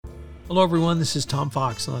Hello, everyone. This is Tom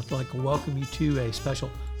Fox, and I'd like to welcome you to a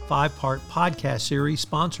special 5-part podcast series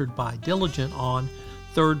sponsored by Diligent on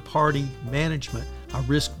third-party management, a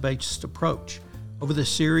risk-based approach. Over this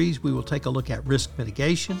series, we will take a look at risk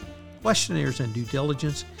mitigation, questionnaires and due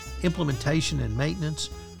diligence, implementation and maintenance,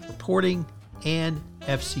 reporting, and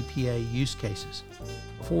FCPA use cases.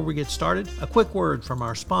 Before we get started, a quick word from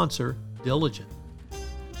our sponsor, Diligent.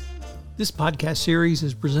 This podcast series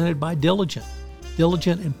is presented by Diligent.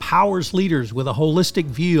 Diligent empowers leaders with a holistic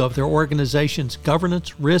view of their organization's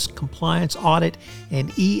governance, risk, compliance, audit,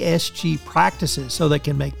 and ESG practices so they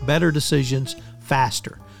can make better decisions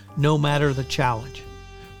faster, no matter the challenge.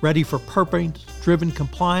 Ready for purpose-driven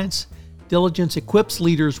compliance? Diligence equips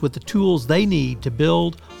leaders with the tools they need to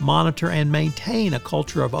build, monitor, and maintain a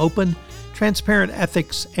culture of open, transparent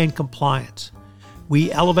ethics and compliance.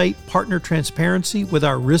 We elevate partner transparency with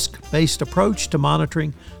our risk-based approach to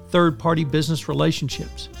monitoring third-party business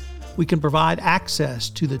relationships. We can provide access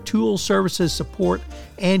to the tools, services, support,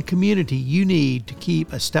 and community you need to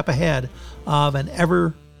keep a step ahead of an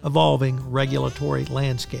ever-evolving regulatory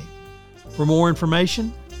landscape. For more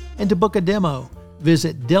information and to book a demo,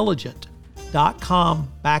 visit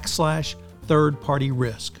diligent.com/third-party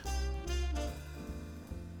risk.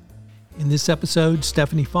 In this episode,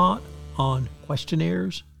 Stephanie Font on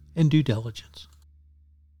questionnaires and due diligence.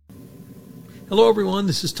 Hello, everyone.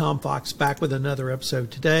 This is Tom Fox back with another episode.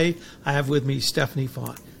 Today, I have with me Stephanie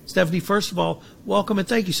Font. Stephanie, first of all, welcome and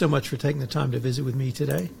thank you so much for taking the time to visit with me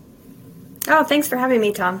today. Oh, thanks for having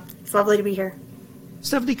me, Tom. It's lovely to be here.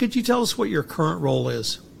 Stephanie, could you tell us what your current role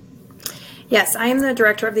is? Yes, I am the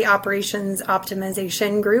director of the Operations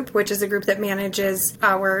Optimization Group, which is a group that manages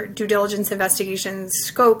our due diligence investigations,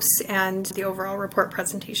 scopes, and the overall report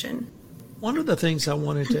presentation. One of the things I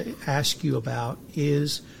wanted to ask you about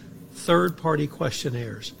is third-party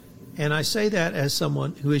questionnaires. And I say that as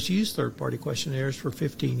someone who has used third-party questionnaires for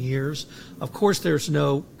 15 years. Of course, there's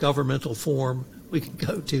no governmental form we can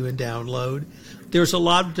go to and download. There's a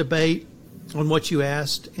lot of debate on what you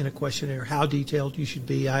asked in a questionnaire, how detailed you should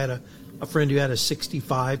be. I had a friend who had a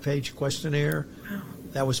 65-page questionnaire. Wow.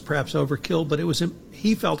 That was perhaps overkill, but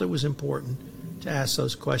he felt it was important to ask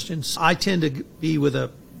those questions. I tend to be with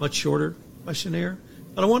a much shorter questionnaire,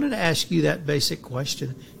 but I wanted to ask you that basic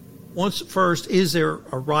question. First, is there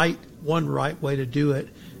one right way to do it?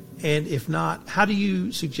 And if not, how do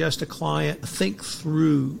you suggest a client think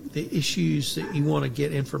through the issues that you want to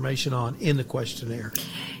get information on in the questionnaire?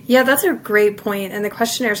 Yeah, that's a great point. And the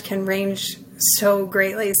questionnaires can range so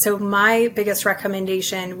greatly. So my biggest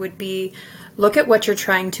recommendation would be look at what you're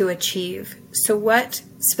trying to achieve. So what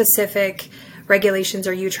specific regulations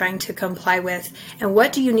are you trying to comply with? And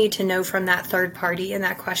what do you need to know from that third party in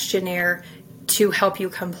that questionnaire to help you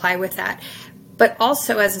comply with that? But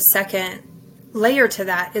also, as a second layer to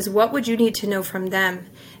that, is what would you need to know from them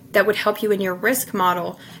that would help you in your risk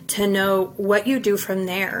model to know what you do from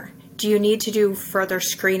there? Do you need to do further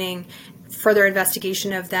screening, further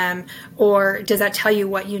investigation of them, or does that tell you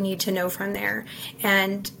what you need to know from there?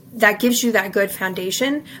 And that gives you that good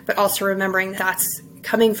foundation, but also remembering that's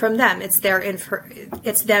coming from them. It's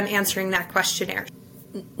them answering that questionnaire.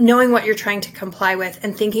 Knowing what you're trying to comply with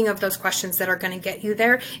and thinking of those questions that are going to get you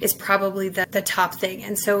there is probably the top thing.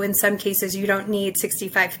 And so in some cases, you don't need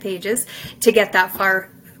 65 pages to get that far.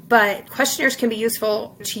 But questionnaires can be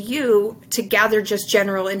useful to you to gather just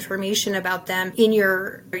general information about them in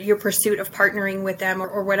your pursuit of partnering with them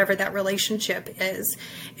or whatever that relationship is.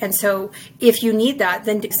 And so if you need that,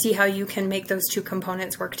 then see how you can make those two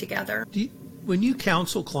components work together. When you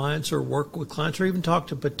counsel clients or work with clients or even talk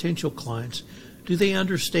to potential clients, do they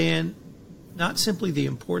understand not simply the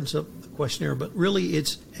importance of the questionnaire, but really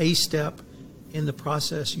it's a step in the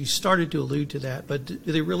process? You started to allude to that, but do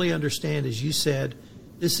they really understand, as you said,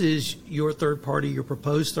 this is your third party, your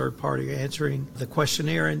proposed third party answering the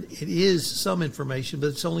questionnaire, and it is some information, but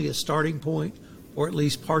it's only a starting point or at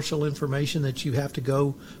least partial information that you have to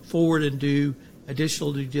go forward and do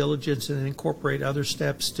additional due diligence and incorporate other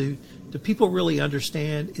steps. Do people really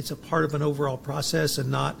understand it's a part of an overall process and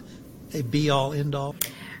not a be-all, end-all?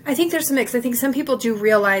 I think there's a mix. I think some people do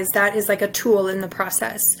realize that is like a tool in the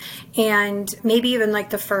process and maybe even like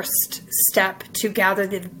the first step to gather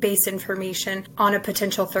the base information on a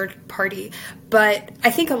potential third party. But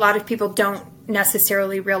I think a lot of people don't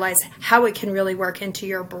necessarily realize how it can really work into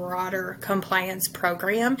your broader compliance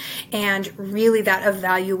program and really that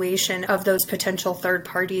evaluation of those potential third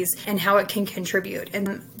parties and how it can contribute.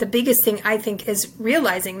 And the biggest thing I think is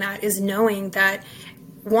realizing that is knowing that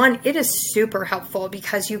one, it is super helpful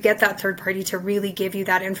because you get that third party to really give you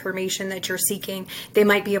that information that you're seeking. They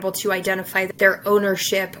might be able to identify their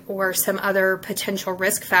ownership or some other potential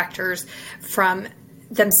risk factors from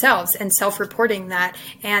themselves and self-reporting that.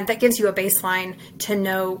 And that gives you a baseline to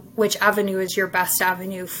know which avenue is your best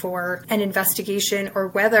avenue for an investigation, or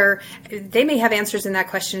whether they may have answers in that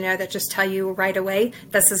questionnaire that just tell you right away,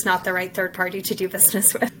 this is not the right third party to do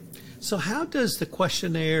business with. So how does the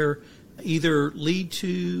questionnaire either lead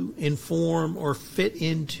to, inform, or fit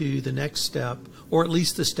into the next step, or at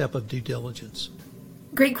least the step of due diligence?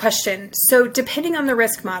 Great question. So depending on the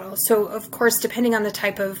risk model, so of course, depending on the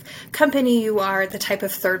type of company you are, the type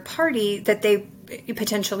of third party that they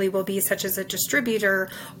potentially will be, such as a distributor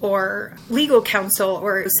or legal counsel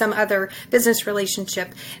or some other business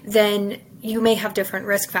relationship, then you may have different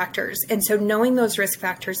risk factors. And so knowing those risk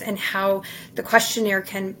factors and how the questionnaire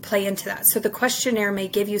can play into that. So the questionnaire may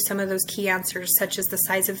give you some of those key answers, such as the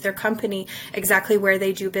size of their company, exactly where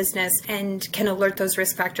they do business, and can alert those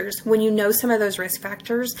risk factors. When you know some of those risk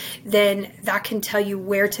factors, then that can tell you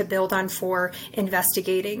where to build on for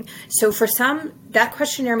investigating. So for some, that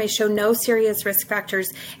questionnaire may show no serious risk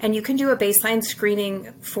factors, and you can do a baseline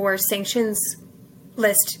screening for sanctions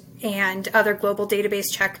list and other global database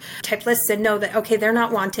check type lists and know that, okay, they're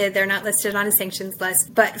not wanted, they're not listed on a sanctions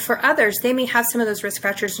list. But for others, they may have some of those risk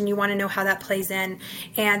factors, and you want to know how that plays in.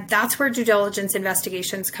 And that's where due diligence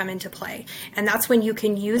investigations come into play. And that's when you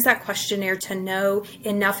can use that questionnaire to know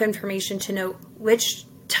enough information to know which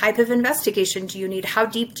type of investigation do you need, how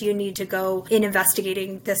deep do you need to go in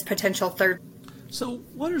investigating this potential third. So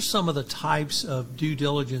what are some of the types of due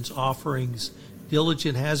diligence offerings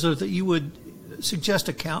Diligent has, or that you would suggest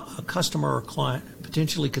a customer or client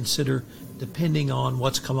potentially consider, depending on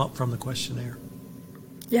what's come up from the questionnaire?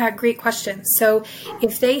 Yeah, great question. So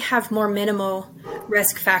if they have more minimal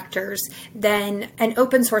risk factors, then an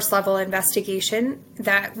open source level investigation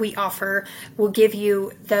that we offer will give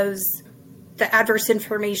you the adverse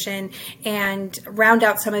information and round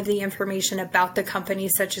out some of the information about the company,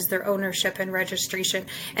 such as their ownership and registration.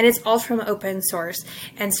 And it's all from open source.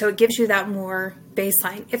 And so it gives you that more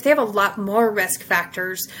baseline. If they have a lot more risk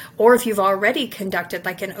factors, or if you've already conducted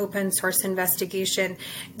like an open source investigation,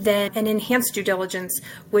 then an enhanced due diligence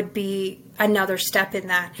would be another step in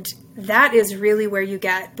that. That is really where you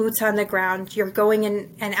get boots on the ground. You're going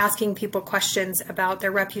in and asking people questions about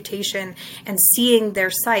their reputation and seeing their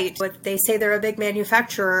site. If they say they're a big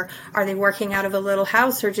manufacturer, are they working out of a little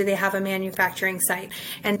house, or do they have a manufacturing site?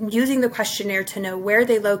 And using the questionnaire to know where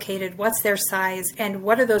they located, what's their size, and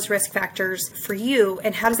what are those risk factors for you,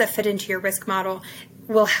 and how does that fit into your risk model,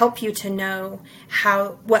 will help you to know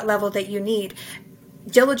what level that you need.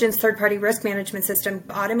 Diligence third-party risk management system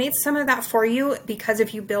automates some of that for you, because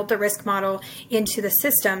if you build the risk model into the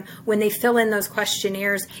system, when they fill in those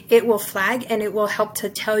questionnaires, it will flag and it will help to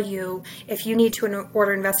tell you if you need to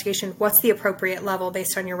order investigation, what's the appropriate level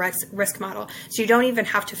based on your risk model. So you don't even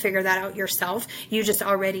have to figure that out yourself. You just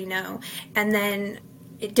already know. And then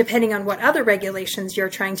depending on what other regulations you're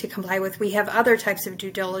trying to comply with, we have other types of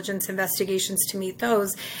due diligence investigations to meet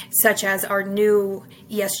those, such as our new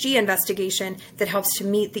ESG investigation that helps to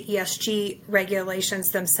meet the ESG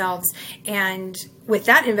regulations themselves. And with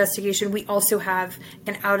that investigation, we also have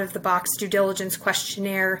an out-of-the-box due diligence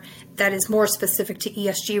questionnaire that is more specific to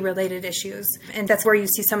ESG-related issues. And that's where you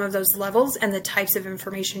see some of those levels and the types of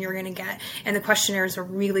information you're going to get. And the questionnaire is a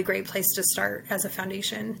really great place to start as a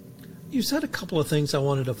foundation. You said a couple of things I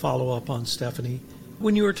wanted to follow up on, Stephanie.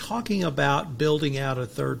 When you were talking about building out a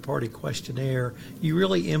third-party questionnaire, you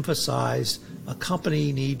really emphasized a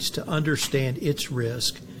company needs to understand its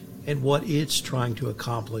risk and what it's trying to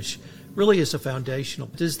accomplish, really as a foundational.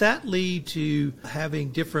 Does that lead to having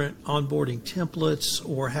different onboarding templates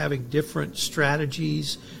or having different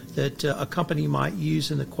strategies that a company might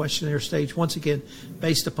use in the questionnaire stage, once again,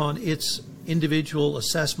 based upon its individual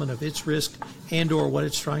assessment of its risk and or what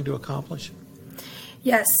it's trying to accomplish?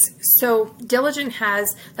 Yes. So Diligent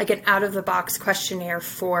has like an out-of-the-box questionnaire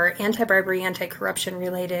for anti-bribery, anti-corruption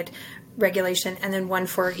related regulation, and then one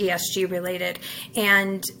for ESG related.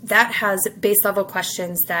 And that has base level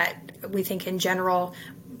questions that we think in general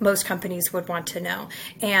most companies would want to know.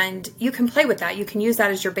 And you can play with that. You can use that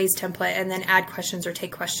as your base template and then add questions or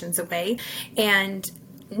take questions away. And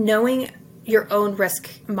knowing your own risk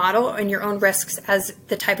model and your own risks as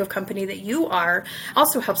the type of company that you are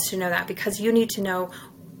also helps to know that, because you need to know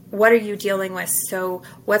what are you dealing with. So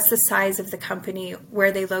what's the size of the company, where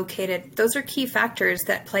are they located? Those are key factors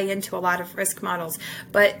that play into a lot of risk models.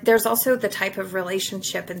 But there's also the type of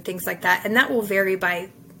relationship and things like that. And that will vary by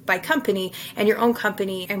by company and your own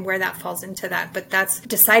company and where that falls into that. But that's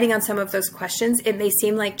deciding on some of those questions. It may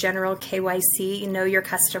seem like general KYC, know your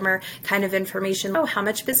customer kind of information. Oh, how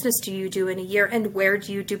much business do you do in a year and where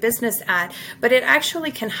do you do business at? But it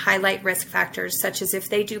actually can highlight risk factors, such as if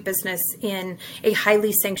they do business in a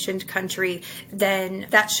highly sanctioned country, then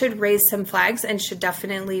that should raise some flags and should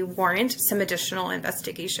definitely warrant some additional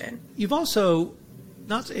investigation. You've also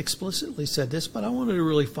not explicitly said this, but I wanted to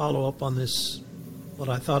really follow up on this, what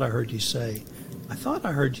I thought I heard you say. I thought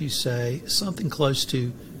I heard you say something close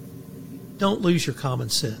to, don't lose your common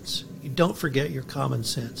sense. You don't forget your common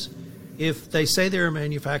sense. If they say they're a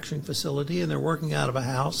manufacturing facility and they're working out of a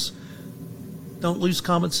house, don't lose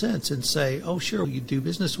common sense and say, oh, sure, you do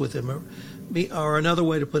business with them. Or another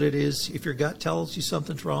way to put it is, if your gut tells you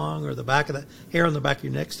something's wrong or the back of the hair on the back of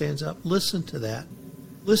your neck stands up, listen to that.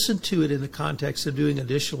 Listen to it in the context of doing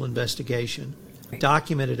additional investigation,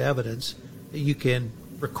 documented evidence that you can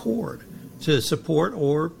record to support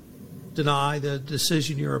or deny the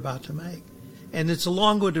decision you're about to make. And it's a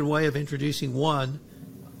long-winded way of introducing, one,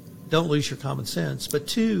 don't lose your common sense, but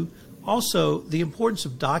two, also the importance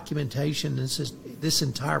of documentation in this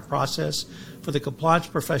entire process for the compliance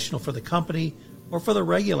professional, for the company, or for the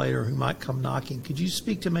regulator who might come knocking. Could you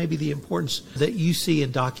speak to maybe the importance that you see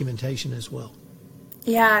in documentation as well?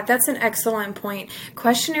 Yeah, that's an excellent point.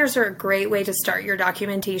 Questionnaires are a great way to start your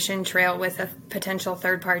documentation trail with a potential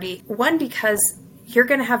third party. One, because you're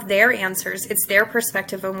going to have their answers. It's their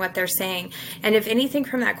perspective on what they're saying. And if anything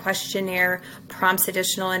from that questionnaire prompts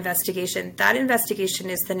additional investigation, that investigation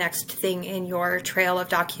is the next thing in your trail of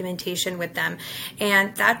documentation with them.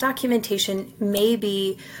 And that documentation may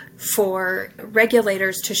be for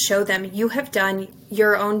regulators to show them you have done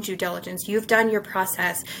your own due diligence, you've done your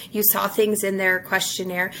process, you saw things in their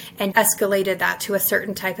questionnaire and escalated that to a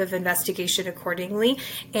certain type of investigation accordingly,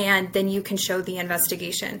 and then you can show the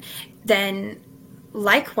investigation. Then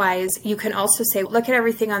likewise, you can also say, look at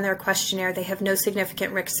everything on their questionnaire. They have no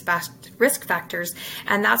significant risk factors.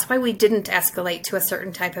 And that's why we didn't escalate to a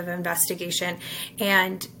certain type of investigation.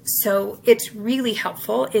 And so it's really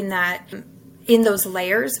helpful in those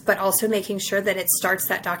layers, but also making sure that it starts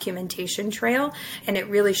that documentation trail. And it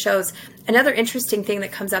really shows. Another interesting thing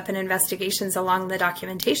that comes up in investigations along the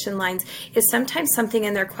documentation lines is sometimes something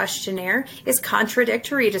in their questionnaire is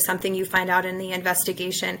contradictory to something you find out in the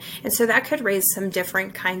investigation. And so that could raise some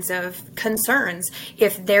different kinds of concerns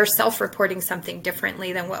if they're self-reporting something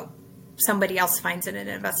differently than what somebody else finds in an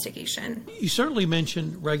investigation. You certainly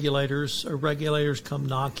mentioned regulators, or regulators come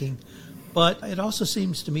knocking. But it also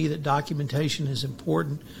seems to me that documentation is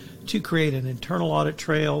important to create an internal audit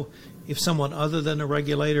trail. If someone other than a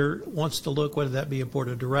regulator wants to look, whether that be a board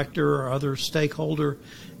of director or other stakeholder,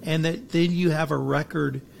 and that then you have a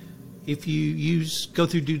record. If you go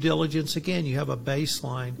through due diligence, again, you have a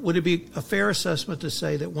baseline. Would it be a fair assessment to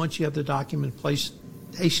say that once you have the documentation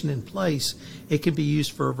in place, it can be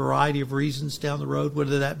used for a variety of reasons down the road,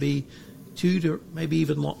 whether that be 2 to maybe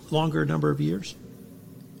even longer number of years?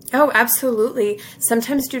 Oh, absolutely.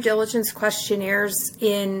 Sometimes due diligence questionnaires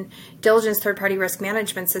in diligence third-party risk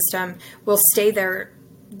management system will stay there.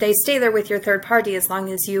 They stay there with your third party as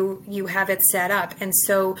long as you have it set up. And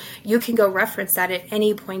so you can go reference that at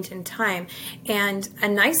any point in time. And a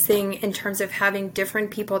nice thing in terms of having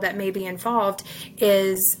different people that may be involved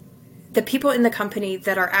is the people in the company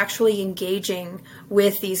that are actually engaging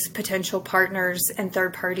with these potential partners and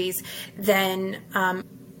third parties, then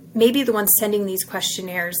maybe the ones sending these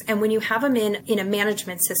questionnaires. And when you have them in a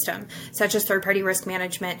management system, such as third-party risk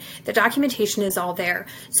management, the documentation is all there.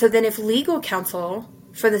 So then if legal counsel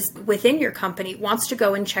for this within your company wants to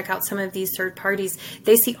go and check out some of these third parties,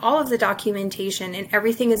 they see all of the documentation and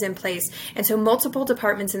everything is in place. And so multiple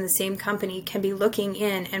departments in the same company can be looking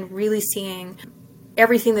in and really seeing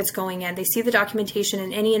everything that's going in. They see the documentation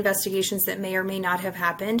and any investigations that may or may not have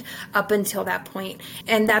happened up until that point.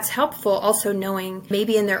 And that's helpful also knowing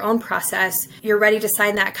maybe in their own process, you're ready to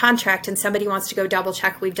sign that contract and somebody wants to go double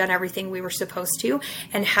check we've done everything we were supposed to.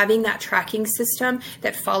 And having that tracking system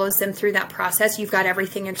that follows them through that process, you've got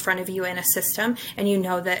everything in front of you in a system and you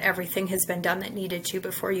know that everything has been done that needed to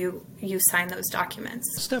before you sign those documents.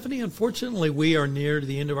 Stephanie, unfortunately, we are near to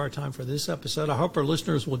the end of our time for this episode. I hope our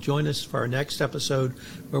listeners will join us for our next episode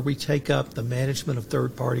where we take up the management of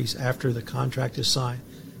third parties after the contract is signed.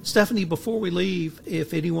 Stephanie, before we leave,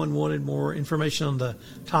 if anyone wanted more information on the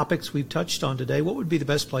topics we've touched on today, what would be the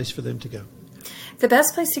best place for them to go? The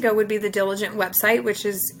best place to go would be the Diligent website, which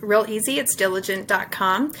is real easy. It's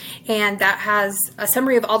diligent.com. And that has a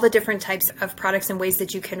summary of all the different types of products and ways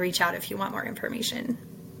that you can reach out if you want more information.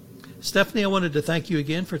 Stephanie, I wanted to thank you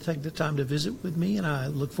again for taking the time to visit with me, and I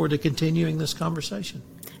look forward to continuing this conversation.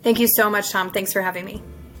 Thank you so much, Tom. Thanks for having me.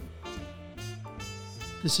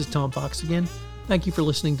 This is Tom Fox again. Thank you for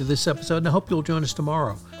listening to this episode, and I hope you'll join us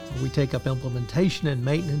tomorrow where we take up implementation and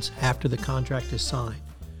maintenance after the contract is signed.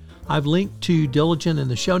 I've linked to Diligent in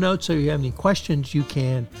the show notes, so if you have any questions, you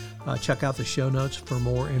can check out the show notes for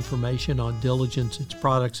more information on Diligence, its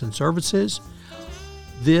products and services.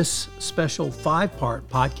 This special 5-part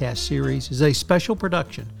podcast series is a special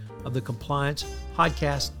production of the Compliance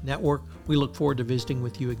Podcast Network. We look forward to visiting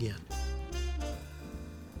with you again.